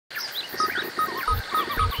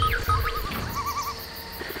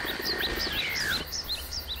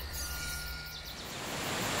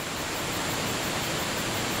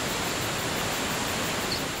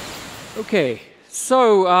Okay,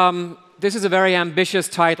 so this is a very ambitious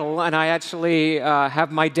title, and I actually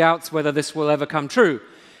have my doubts whether this will ever come true.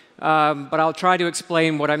 But I'll try to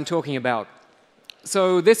explain what I'm talking about.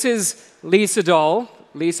 So this is Lee Sedol.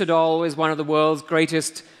 Lee Sedol is one of the world's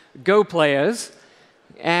greatest Go players.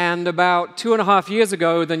 And about 2.5 years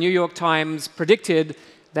ago, the New York Times predicted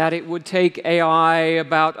that it would take AI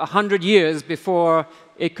about 100 years before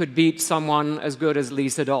it could beat someone as good as Lee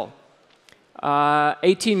Sedol.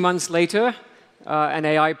 18 months later, an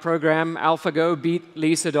AI program, AlphaGo, beat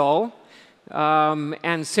Lee Sedol.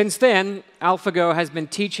 And since then, AlphaGo has been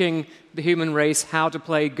teaching the human race how to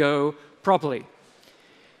play Go properly.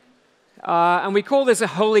 And we call this a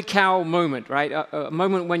holy cow moment, right? A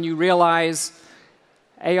moment when you realize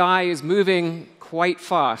AI is moving quite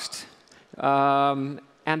fast. And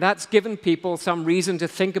that's given people some reason to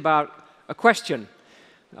think about a question.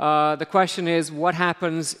 The question is, what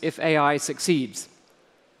happens if AI succeeds?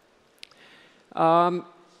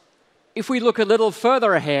 If we look a little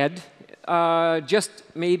further ahead, just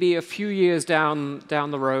maybe a few years down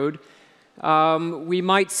the road, we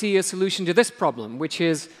might see a solution to this problem, which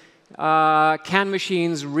is, can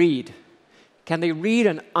machines read? Can they read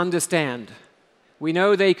and understand? We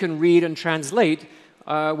know they can read and translate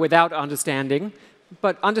without understanding.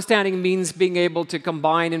 But understanding means being able to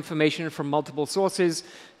combine information from multiple sources,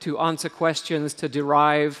 to answer questions, to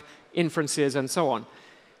derive inferences, and so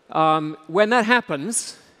on. When that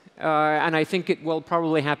happens, and I think it will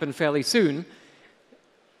probably happen fairly soon,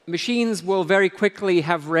 machines will very quickly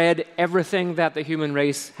have read everything that the human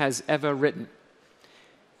race has ever written.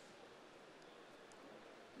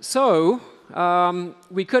 So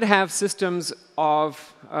we could have systems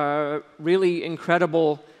of really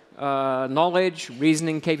incredible knowledge,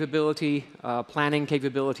 reasoning capability, planning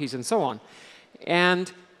capabilities, and so on.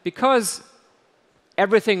 And because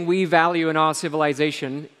everything we value in our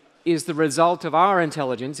civilization is the result of our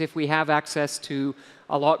intelligence, if we have access to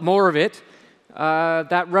a lot more of it,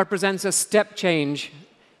 that represents a step change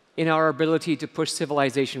in our ability to push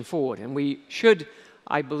civilization forward. And we should,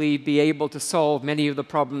 I believe, be able to solve many of the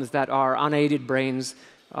problems that our unaided brains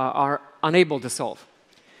are unable to solve.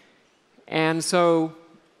 And so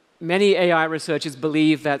many AI researchers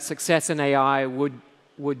believe that success in AI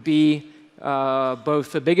would be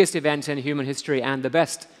both the biggest event in human history and the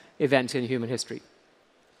best event in human history.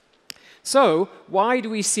 So why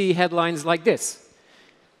do we see headlines like this?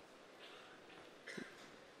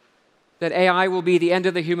 That AI will be the end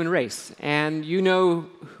of the human race. And you know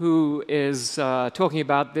who is talking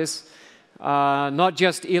about this. Not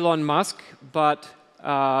just Elon Musk, but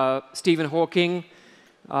Stephen Hawking,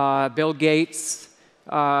 Bill Gates,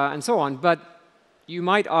 and so on. But you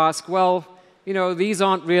might ask, well, you know, these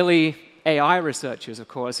aren't really AI researchers, of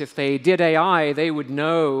course. If they did AI, they would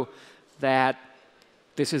know that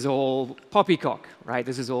this is all poppycock, right?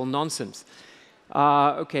 This is all nonsense.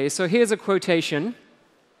 OK, so here's a quotation.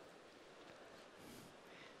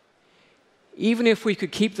 Even if we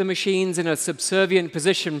could keep the machines in a subservient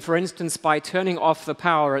position, for instance, by turning off the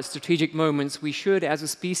power at strategic moments, we should, as a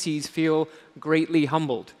species, feel greatly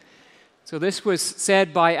humbled. So this was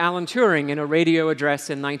said by Alan Turing in a radio address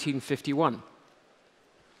in 1951.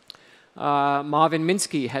 Marvin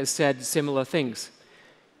Minsky has said similar things.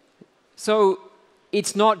 So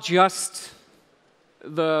it's not just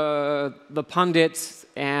the pundits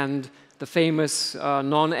and the famous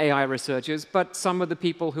non-AI researchers, but some of the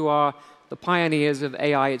people who are the pioneers of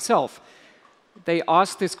AI itself. They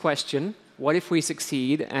asked this question, what if we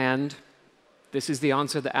succeed? And this is the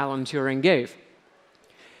answer that Alan Turing gave.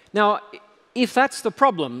 Now, if that's the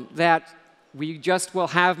problem, that we just will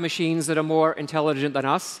have machines that are more intelligent than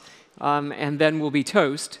us, and then we'll be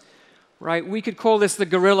toast, right? We could call this the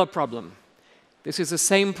gorilla problem. This is the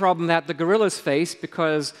same problem that the gorillas face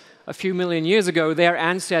because a few million years ago, their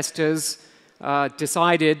ancestors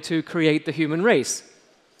decided to create the human race.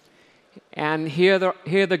 And here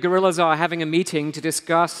the gorillas are having a meeting to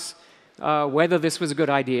discuss whether this was a good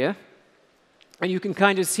idea. And you can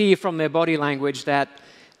kind of see from their body language that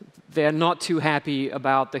they're not too happy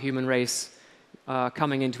about the human race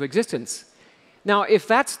coming into existence. Now, if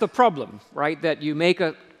that's the problem, right, that you make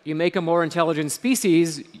a more intelligent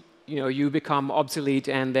species, you know, you become obsolete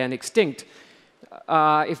and then extinct.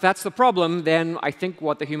 If that's the problem, then I think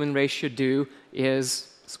what the human race should do is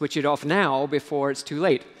switch it off now before it's too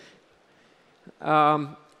late.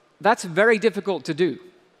 That's very difficult to do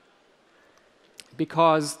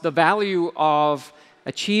because the value of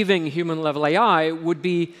achieving human-level AI would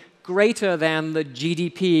be greater than the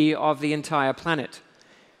GDP of the entire planet.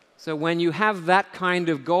 So when you have that kind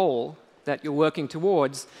of goal that you're working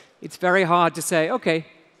towards, it's very hard to say, OK,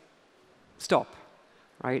 stop.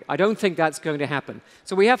 right? I don't think that's going to happen.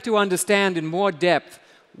 So we have to understand in more depth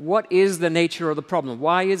what is the nature of the problem.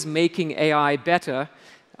 Why is making AI better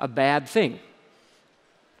a bad thing?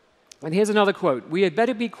 And here's another quote. We had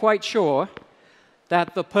better be quite sure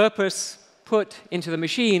that the purpose put into the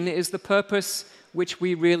machine is the purpose which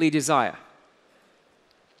we really desire.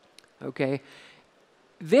 Okay?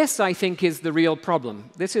 This, I think, is the real problem.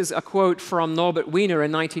 This is a quote from Norbert Wiener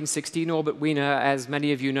in 1960. Norbert Wiener, as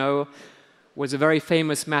many of you know, was a very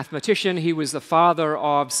famous mathematician. He was the father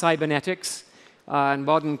of cybernetics and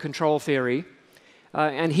modern control theory.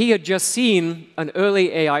 And he had just seen an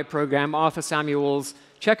early AI program, Arthur Samuel's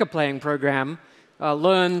checker-playing program,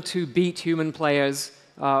 learn to beat human players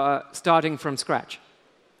starting from scratch.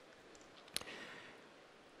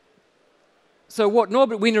 So what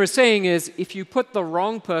Norbert Wiener is saying is, if you put the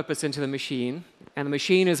wrong purpose into the machine, and the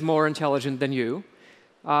machine is more intelligent than you,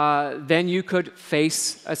 then you could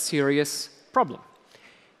face a serious problem.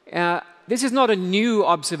 This is not a new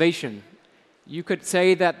observation. You could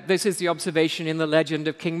say that this is the observation in the legend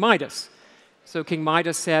of King Midas. So King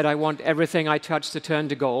Midas said, I want everything I touch to turn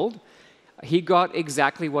to gold. He got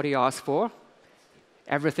exactly what he asked for.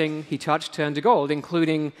 Everything he touched turned to gold,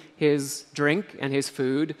 including his drink and his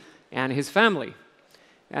food and his family.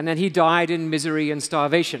 And then he died in misery and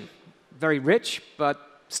starvation. Very rich,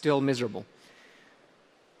 but still miserable.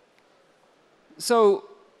 So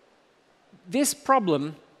this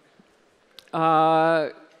problem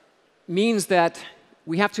means that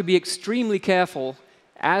we have to be extremely careful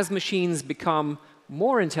as machines become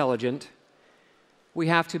more intelligent. We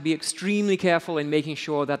have to be extremely careful in making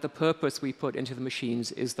sure that the purpose we put into the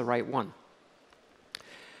machines is the right one.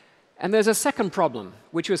 And there's a second problem,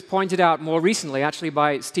 which was pointed out more recently, actually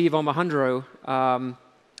by Steve Omohundro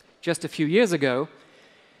just a few years ago,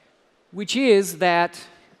 which is that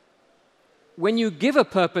when you give a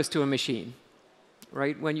purpose to a machine,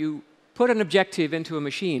 right, when you put an objective into a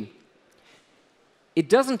machine, it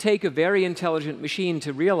doesn't take a very intelligent machine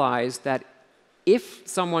to realize that if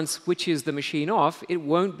someone switches the machine off, it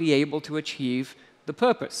won't be able to achieve the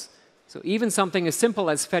purpose. So even something as simple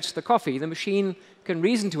as fetch the coffee, the machine can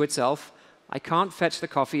reason to itself, I can't fetch the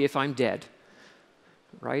coffee if I'm dead.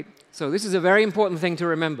 Right? So this is a very important thing to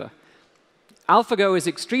remember. AlphaGo is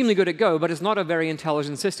extremely good at Go, but it's not a very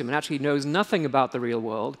intelligent system. It actually knows nothing about the real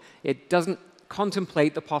world. It doesn't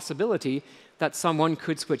contemplate the possibility that someone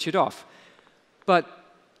could switch it off. But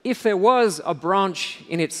if there was a branch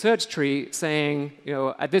in its search tree saying, you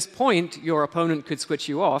know, at this point, your opponent could switch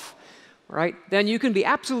you off, right, then you can be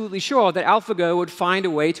absolutely sure that AlphaGo would find a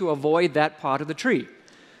way to avoid that part of the tree,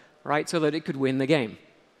 right, so that it could win the game.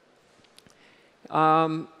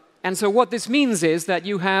 And so what this means is that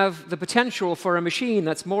you have the potential for a machine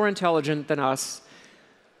that's more intelligent than us,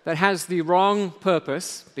 that has the wrong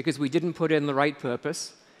purpose, because we didn't put in the right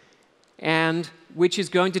purpose, and which is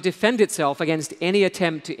going to defend itself against any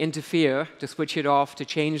attempt to interfere, to switch it off, to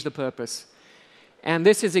change the purpose. And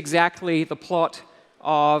this is exactly the plot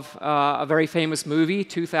of a very famous movie,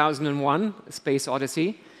 2001, A Space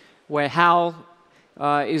Odyssey, where HAL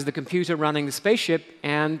is the computer running the spaceship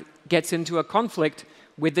and gets into a conflict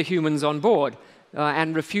with the humans on board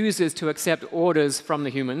and refuses to accept orders from the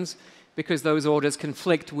humans because those orders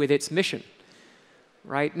conflict with its mission.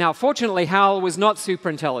 Right? Now, fortunately, HAL was not super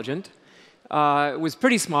intelligent. It was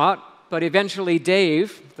pretty smart, but eventually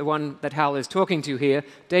Dave, the one that HAL is talking to here,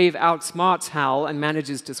 Dave outsmarts HAL and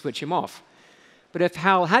manages to switch him off. But if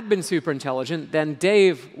HAL had been super intelligent, then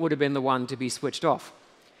Dave would have been the one to be switched off.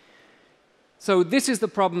 So this is the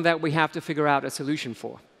problem that we have to figure out a solution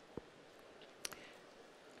for.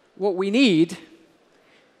 What we need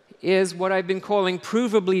is what I've been calling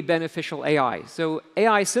provably beneficial AI. So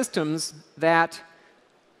AI systems that,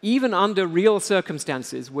 even under real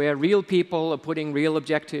circumstances where real people are putting real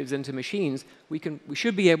objectives into machines, we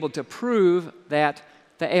should be able to prove that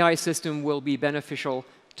the AI system will be beneficial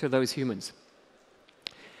to those humans.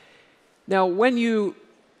 Now, when you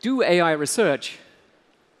do AI research,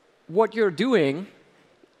 what you're doing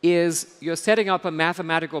is you're setting up a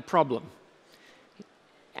mathematical problem.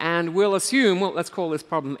 And we'll assume, well, let's call this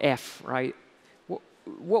problem F, right?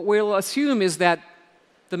 What we'll assume is that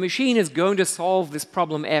the machine is going to solve this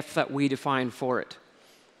problem F that we define for it.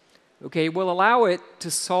 Okay, we'll allow it to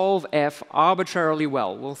solve F arbitrarily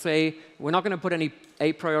well. We'll say we're not going to put any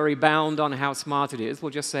a priori bound on how smart it is.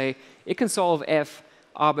 We'll just say it can solve F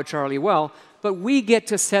arbitrarily well, but we get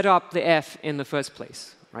to set up the F in the first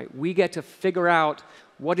place. Right? We get to figure out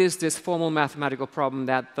what is this formal mathematical problem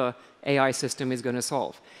that the AI system is going to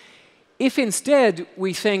solve. If instead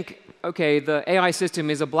we think, okay, the AI system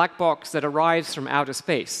is a black box that arrives from outer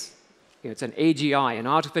space, it's an AGI, an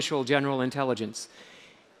artificial general intelligence,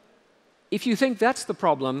 if you think that's the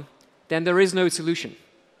problem, then there is no solution,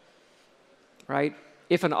 right?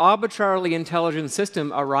 If an arbitrarily intelligent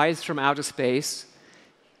system arrives from outer space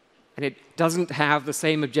and it doesn't have the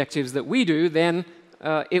same objectives that we do, then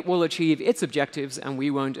it will achieve its objectives and we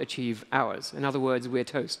won't achieve ours. In other words, we're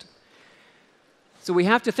toast. So we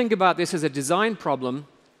have to think about this as a design problem.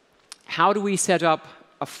 How do we set up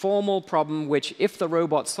a formal problem which, if the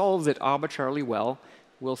robot solves it arbitrarily well,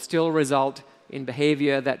 will still result in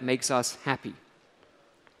behavior that makes us happy?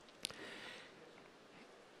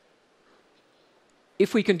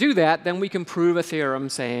 If we can do that, then we can prove a theorem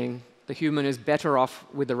saying the human is better off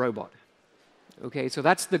with the robot. Okay, so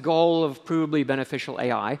that's the goal of provably beneficial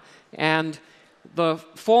AI. And the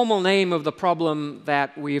formal name of the problem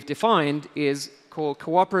that we've defined is called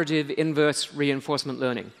cooperative inverse reinforcement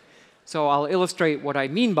learning. So I'll illustrate what I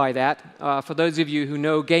mean by that. For those of you who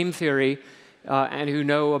know game theory and who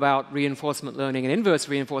know about reinforcement learning and inverse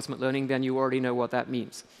reinforcement learning, then you already know what that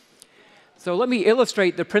means. So let me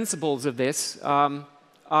illustrate the principles of this.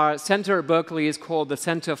 Our center at Berkeley is called the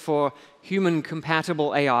Center for Human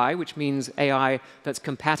Compatible AI, which means AI that's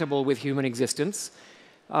compatible with human existence.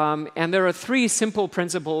 And there are three simple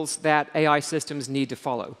principles that AI systems need to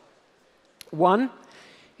follow. One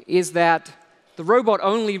is that the robot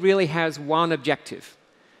only really has one objective,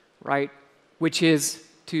 right, which is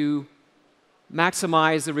to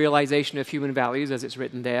maximize the realization of human values, as it's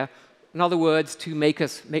written there. In other words, to make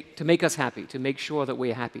us happy, to make sure that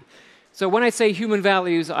we're happy. So when I say human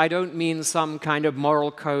values, I don't mean some kind of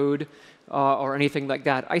moral code or anything like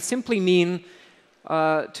that. I simply mean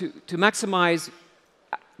to maximize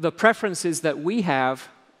the preferences that we have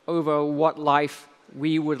over what life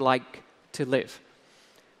we would like to live.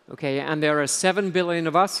 Okay, and there are 7 billion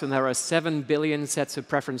of us, and there are 7 billion sets of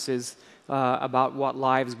preferences about what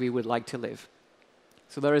lives we would like to live.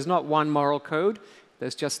 So there is not one moral code.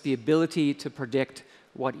 There's just the ability to predict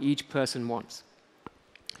what each person wants.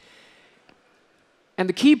 And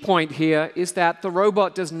the key point here is that the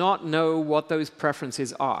robot does not know what those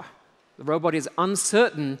preferences are. The robot is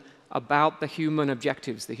uncertain about the human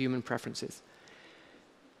objectives, the human preferences.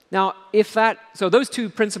 Now, so those two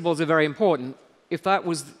principles are very important. If that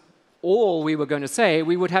was all we were going to say,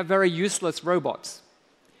 we would have very useless robots.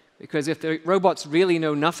 Because if the robots really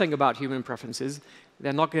know nothing about human preferences,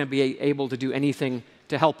 they're not going to be able to do anything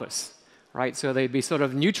to help us, right? So they'd be sort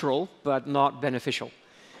of neutral, but not beneficial.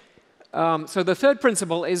 So the third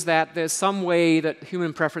principle is that there's some way that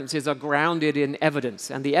human preferences are grounded in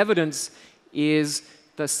evidence. And the evidence is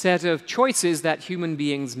the set of choices that human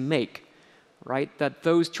beings make, right? That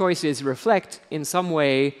those choices reflect in some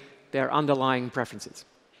way their underlying preferences.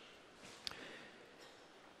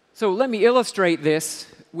 So let me illustrate this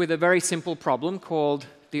with a very simple problem called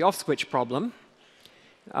the off-switch problem.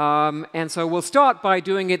 And so we'll start by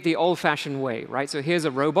doing it the old-fashioned way, right? So here's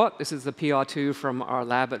a robot. This is the PR2 from our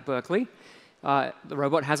lab at Berkeley. The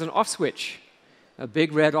robot has an off switch, a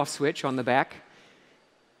big red off switch on the back.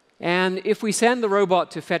 And if we send the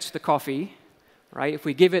robot to fetch the coffee, right, if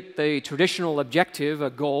we give it the traditional objective,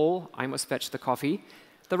 a goal, I must fetch the coffee,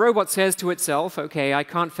 the robot says to itself, OK, I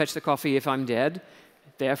can't fetch the coffee if I'm dead.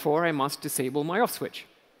 Therefore, I must disable my off switch.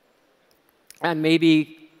 And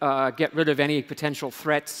maybe get rid of any potential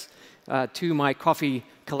threats to my coffee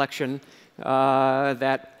collection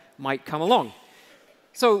that might come along.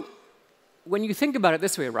 So when you think about it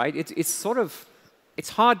this way, right, it's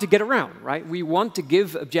hard to get around, right? We want to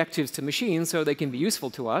give objectives to machines so they can be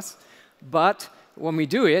useful to us, but when we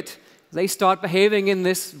do it, they start behaving in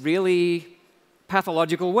this really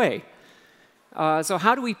pathological way. So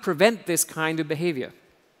how do we prevent this kind of behavior?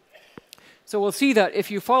 So we'll see that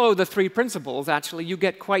if you follow the three principles, actually, you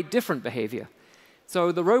get quite different behavior.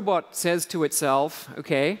 So the robot says to itself,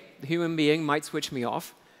 OK, the human being might switch me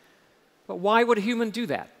off, but why would a human do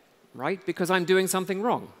that, right? Because I'm doing something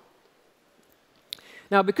wrong.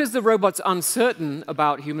 Now, because the robot's uncertain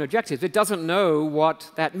about human objectives, it doesn't know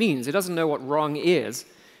what that means. It doesn't know what wrong is.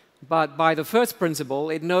 But by the first principle,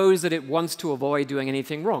 it knows that it wants to avoid doing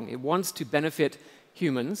anything wrong. It wants to benefit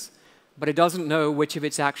humans, but it doesn't know which of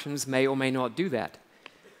its actions may or may not do that.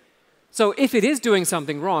 So if it is doing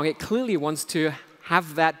something wrong, it clearly wants to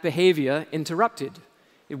have that behavior interrupted.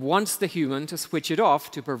 It wants the human to switch it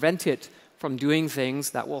off to prevent it from doing things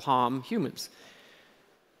that will harm humans.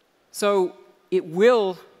 So it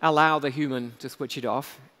will allow the human to switch it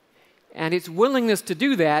off, and its willingness to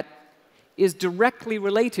do that is directly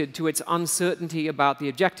related to its uncertainty about the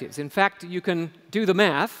objectives. In fact, you can do the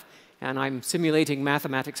math, and I'm simulating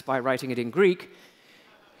mathematics by writing it in Greek.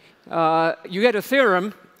 You get a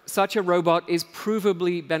theorem, such a robot is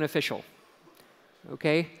provably beneficial.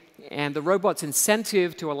 Okay? and the robot's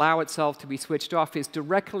incentive to allow itself to be switched off is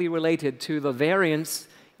directly related to the variance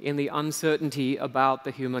in the uncertainty about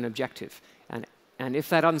the human objective. And if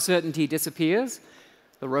that uncertainty disappears,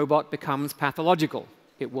 the robot becomes pathological.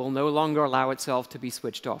 It will no longer allow itself to be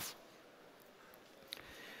switched off.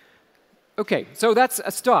 OK, so that's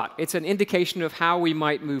a start. It's an indication of how we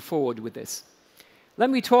might move forward with this. Let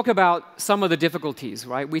me talk about some of the difficulties,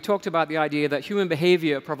 right? We talked about the idea that human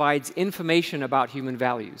behavior provides information about human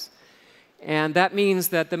values. And that means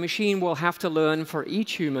that the machine will have to learn for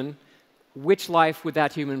each human which life would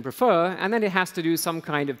that human prefer, and then it has to do some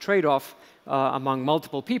kind of trade-off among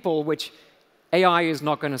multiple people, which AI is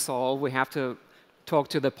not going to solve. We have to talk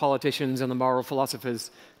to the politicians and the moral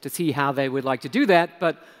philosophers to see how they would like to do that,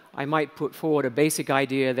 but I might put forward a basic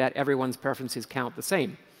idea that everyone's preferences count the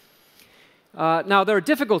same. Now, there are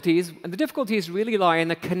difficulties, and the difficulties really lie in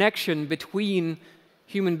the connection between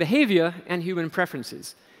human behavior and human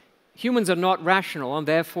preferences. Humans are not rational, and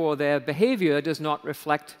therefore their behavior does not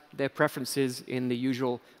reflect their preferences in the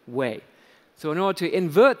usual way. So in order to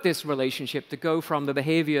invert this relationship, to go from the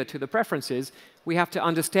behavior to the preferences, we have to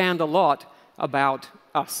understand a lot about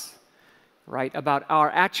us, right? About our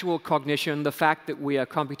actual cognition, the fact that we are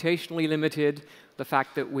computationally limited, the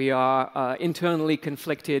fact that we are internally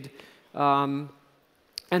conflicted, and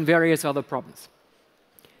various other problems.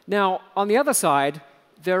 Now, on the other side,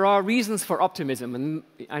 there are reasons for optimism.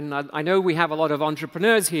 And I know we have a lot of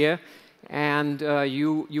entrepreneurs here, and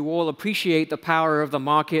you all appreciate the power of the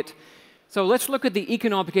market. So let's look at the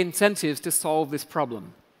economic incentives to solve this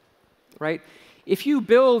problem, right? If you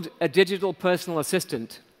build a digital personal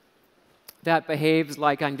assistant that behaves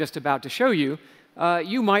like I'm just about to show you,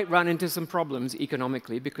 you might run into some problems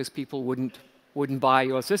economically because people wouldn't buy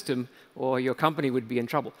your system or your company would be in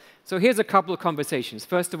trouble. So here's a couple of conversations.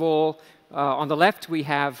 First of all, on the left, we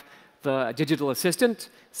have the digital assistant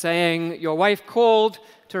saying, your wife called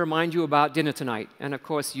to remind you about dinner tonight. And of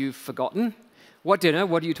course, you've forgotten. What dinner?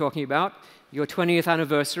 What are you talking about? Your 20th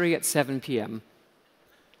anniversary at 7 p.m.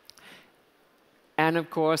 And of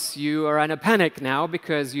course, you are in a panic now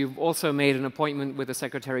because you've also made an appointment with the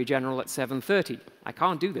Secretary General at 7:30. I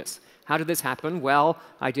can't do this. How did this happen? Well,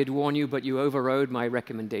 I did warn you, but you overrode my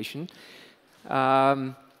recommendation.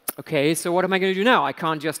 OK, so what am I going to do now? I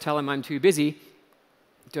can't just tell him I'm too busy.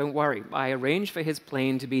 Don't worry. I arranged for his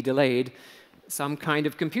plane to be delayed. Some kind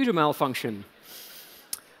of computer malfunction.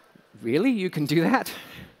 Really? You can do that?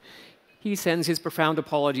 He sends his profound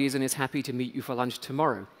apologies and is happy to meet you for lunch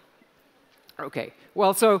tomorrow. OK,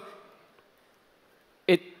 well, so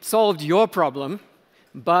it solved your problem,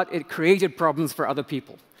 but it created problems for other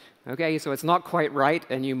people. OK, so it's not quite right,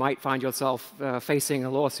 and you might find yourself facing a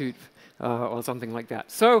lawsuit or something like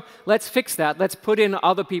that. So let's fix that. Let's put in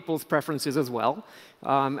other people's preferences as well,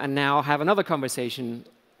 and now have another conversation.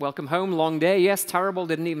 Welcome home, long day. Yes, terrible,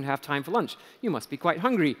 didn't even have time for lunch. You must be quite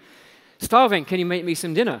hungry. Starving, can you make me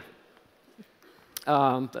some dinner?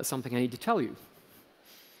 That's something I need to tell you.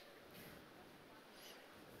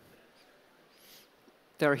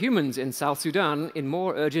 There are humans in South Sudan in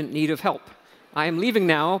more urgent need of help. I am leaving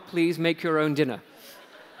now. Please make your own dinner.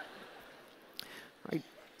 Right.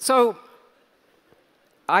 So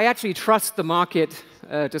I actually trust the market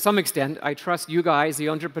to some extent. I trust you guys, the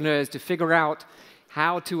entrepreneurs, to figure out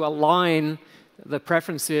how to align the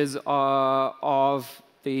preferences of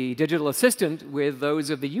the digital assistant with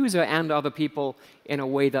those of the user and other people in a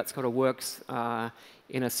way that sort of works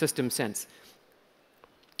in a system sense.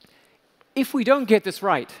 If we don't get this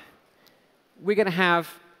right, we're going to have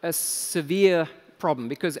a severe problem,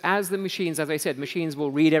 because as the machines, as I said, machines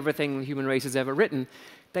will read everything the human race has ever written.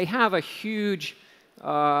 They have a huge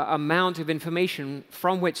amount of information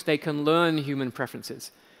from which they can learn human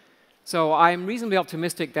preferences. So I'm reasonably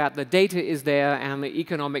optimistic that the data is there and the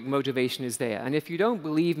economic motivation is there. And if you don't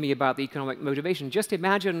believe me about the economic motivation, just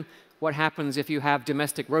imagine what happens if you have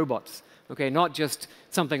domestic robots. Okay, not just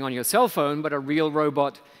something on your cell phone, but a real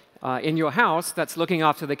robot in your house that's looking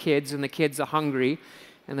after the kids, and the kids are hungry,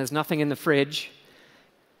 and there's nothing in the fridge.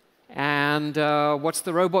 And what's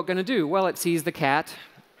the robot going to do? Well, it sees the cat,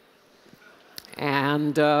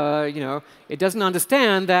 and it doesn't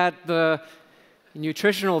understand that the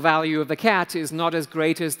nutritional value of the cat is not as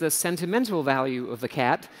great as the sentimental value of the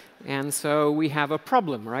cat, and so we have a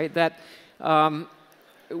problem, right? That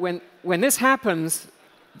when this happens,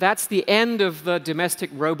 that's the end of the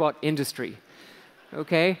domestic robot industry,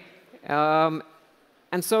 okay?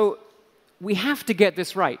 And so we have to get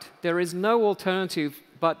this right. There is no alternative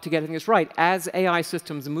but to getting this right. As AI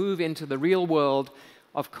systems move into the real world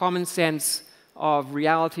of common sense, of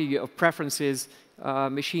reality, of preferences,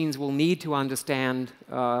 machines will need to understand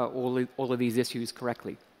all of these issues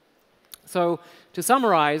correctly. So to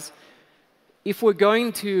summarize, if we're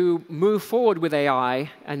going to move forward with AI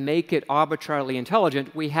and make it arbitrarily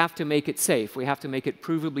intelligent, we have to make it safe. We have to make it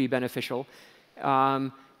provably beneficial.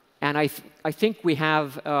 And I think we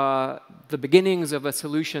have the beginnings of a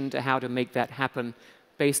solution to how to make that happen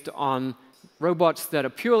based on robots that are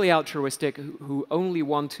purely altruistic, who only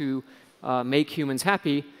want to make humans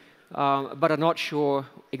happy, but are not sure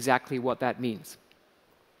exactly what that means.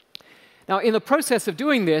 Now, in the process of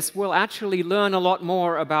doing this, we'll actually learn a lot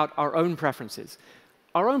more about our own preferences.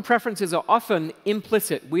 Our own preferences are often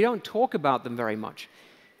implicit. We don't talk about them very much.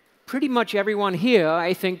 Pretty much everyone here,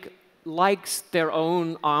 I think, likes their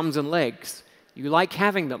own arms and legs. You like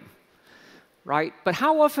having them, right? But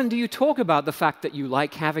how often do you talk about the fact that you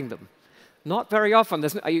like having them? Not very often.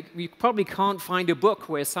 You probably can't find a book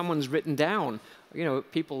where someone's written down,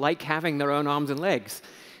 people like having their own arms and legs.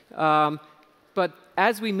 But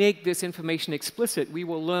as we make this information explicit, we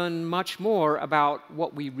will learn much more about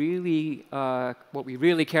what we really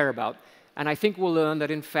care about. And I think we'll learn that,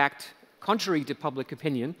 in fact, contrary to public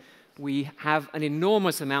opinion, we have an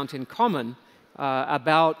enormous amount in common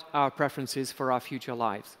about our preferences for our future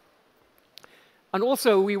lives. And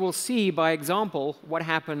also, we will see, by example, what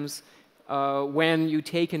happens when you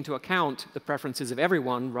take into account the preferences of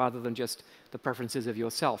everyone rather than just the preferences of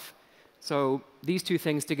yourself. So these two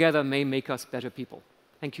things together may make us better people.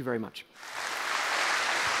 Thank you very much.